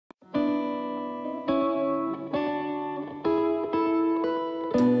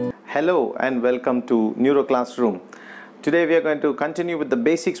Hello and welcome to Neuro Classroom. Today we are going to continue with the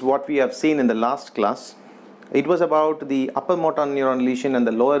basics what we have seen in the last class. It was about the upper motor neuron lesion and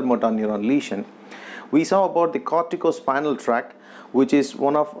the lower motor neuron lesion. We saw about the corticospinal tract, which is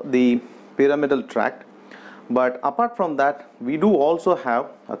one of the pyramidal tract. But apart from that, we do also have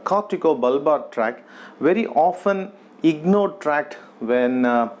a corticobulbar tract, very often ignored tract when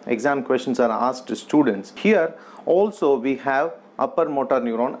exam questions are asked to students. Here also we have upper motor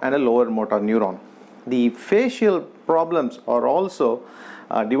neuron and a lower motor neuron. The facial problems are also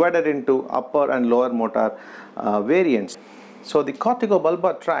divided into upper and lower motor variants. So the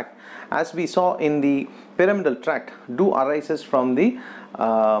corticobulbar tract, as we saw in the pyramidal tract, do arises from the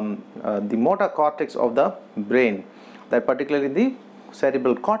motor cortex of the brain, that particularly the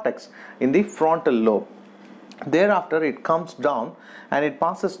cerebral cortex in the frontal lobe. Thereafter it comes down and it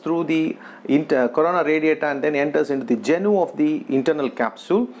passes through the corona radiata and then enters into the genu of the internal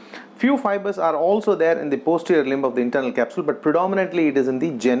capsule. Few fibers are also there in the posterior limb of the internal capsule, but predominantly it is in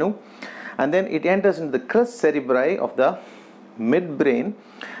the genu, and then it enters into the crus cerebri of the midbrain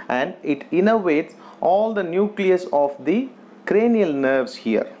and it innervates all the nucleus of the cranial nerves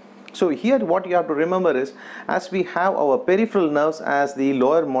here. So here what you have to remember is, as we have our peripheral nerves as the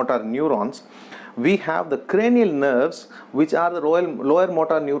lower motor neurons, we have the cranial nerves, which are the lower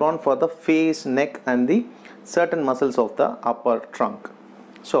motor neuron for the face, neck and the certain muscles of the upper trunk.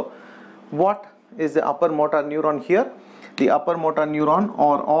 So what is the upper motor neuron here? The upper motor neuron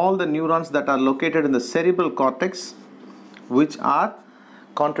are all the neurons that are located in the cerebral cortex, which are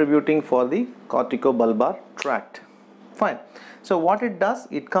contributing for the corticobulbar tract. Fine. So what it does,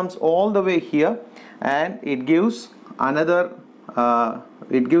 it comes all the way here and it gives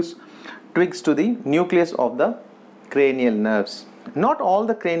twigs to the nucleus of the cranial nerves. Not all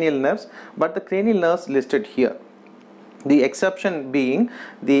the cranial nerves, but the cranial nerves listed here. The exception being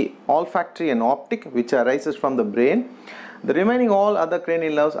the olfactory and optic, which arises from the brain. The remaining all other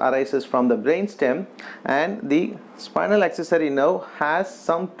cranial nerves arises from the brainstem, and the spinal accessory nerve has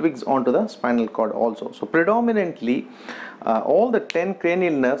some twigs onto the spinal cord also. So predominantly all the 10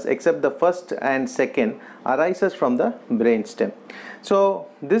 cranial nerves except the first and second arises from the brainstem. So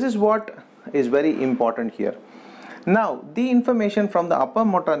this is what is very important here. Now the information from the upper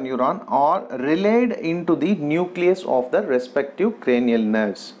motor neuron are relayed into the nucleus of the respective cranial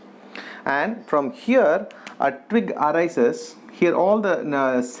nerves, and from here a twig arises. Here all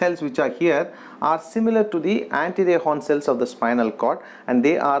the cells which are here are similar to the anterior horn cells of the spinal cord, and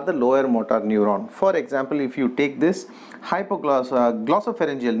they are the lower motor neuron. For example, if you take this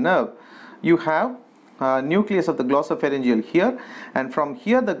glossopharyngeal nerve, you have nucleus of the glossopharyngeal here, and from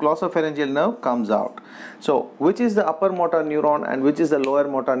here the glossopharyngeal nerve comes out. So which is the upper motor neuron and which is the lower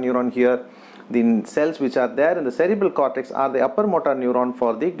motor neuron here? The cells which are there in the cerebral cortex are the upper motor neuron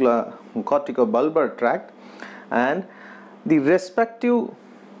for the corticobulbar tract, and the respective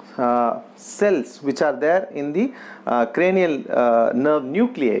cells which are there in the cranial nerve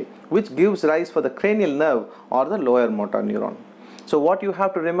nuclei, which gives rise for the cranial nerve, or the lower motor neuron. So what you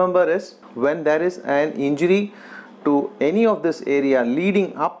have to remember is, when there is an injury to any of this area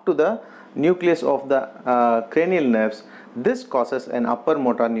leading up to the nucleus of the cranial nerves, this causes an upper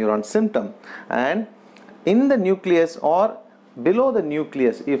motor neuron symptom, and in the nucleus or below the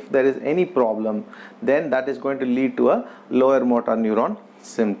nucleus, if there is any problem, then that is going to lead to a lower motor neuron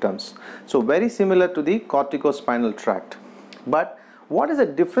symptoms. So very similar to the corticospinal tract. But what is the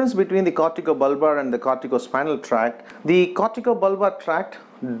difference between the corticobulbar and the corticospinal tract? The corticobulbar tract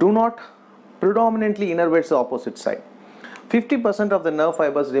do not predominantly innervates the opposite side. 50% of the nerve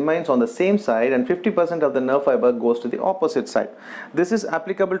fibers remains on the same side and 50% of the nerve fiber goes to the opposite side. This is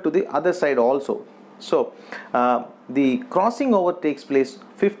applicable to the other side also. So the crossing over takes place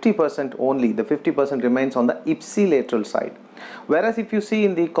 50% only. The 50% remains on the ipsilateral side. Whereas if you see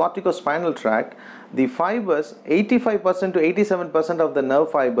in the corticospinal tract, the fibers, 85% to 87% of the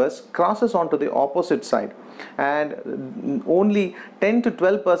nerve fibers crosses onto the opposite side, and only 10 to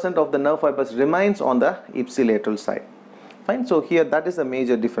 12% of the nerve fibers remains on the ipsilateral side. Fine. So here that is the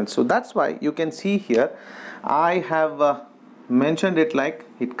major difference. So that's why you can see here I have mentioned it like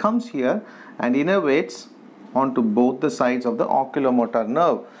it comes here and innervates onto both the sides of the oculomotor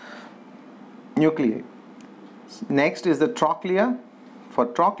nerve nuclei. Next is the trochlea. For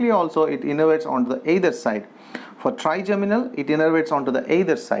trochlea also it innervates onto the either side. For trigeminal it innervates onto the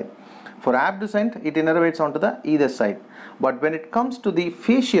either side. For abducent it innervates onto the either side. But when it comes to the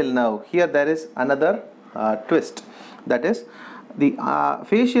facial nerve, here there is another twist. That is, the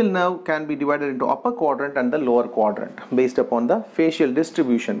facial nerve can be divided into upper quadrant and the lower quadrant based upon the facial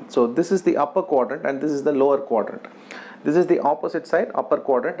distribution. So this is the upper quadrant and this is the lower quadrant. This is the opposite side, upper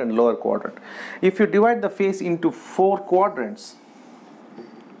quadrant and lower quadrant. If you divide the face into 4 quadrants,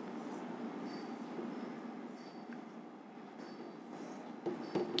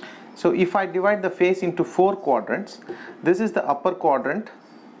 so if I divide the face into 4 quadrants, this is the upper quadrant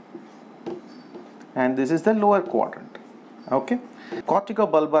and this is the lower quadrant. Okay.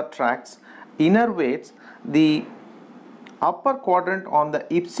 Corticobulbar tracts innervates the upper quadrant on the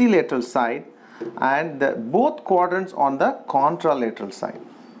ipsilateral side and both quadrants on the contralateral side.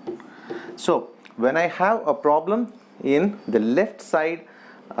 So when I have a problem in the left side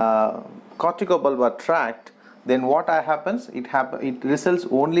corticobulbar tract, then what happens? It results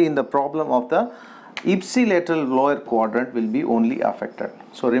only in the problem of the ipsilateral lower quadrant will be only affected.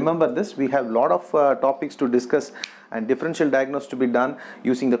 So remember this, we have lot of topics to discuss and differential diagnosis to be done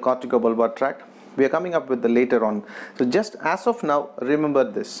using the corticobulbar tract. We are coming up with the later on. So just as of now, remember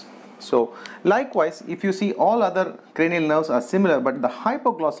this. So likewise, if you see all other cranial nerves are similar, but the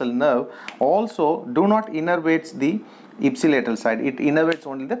hypoglossal nerve also do not innervates the ipsilateral side, it innervates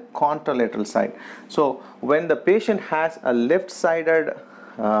only the contralateral side. So when the patient has a left-sided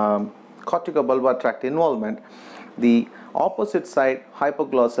corticobulbar tract involvement, the opposite side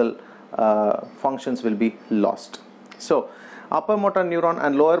hypoglossal functions will be lost. So upper motor neuron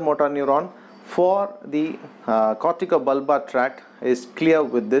and lower motor neuron for the corticobulbar tract is clear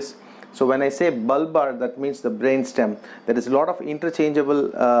with this. So when I say bulbar, that means the brainstem. There is a lot of interchangeable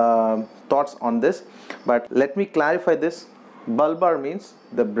thoughts on this, but let me clarify this. Bulbar means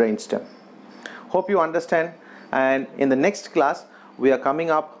the brainstem. Hope you understand, and in the next class we are coming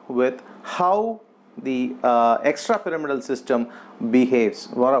up with how the extrapyramidal system behaves.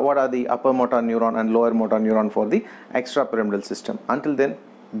 What are the upper motor neuron and lower motor neuron for the extrapyramidal system. Until then,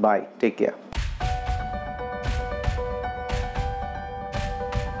 bye, take care.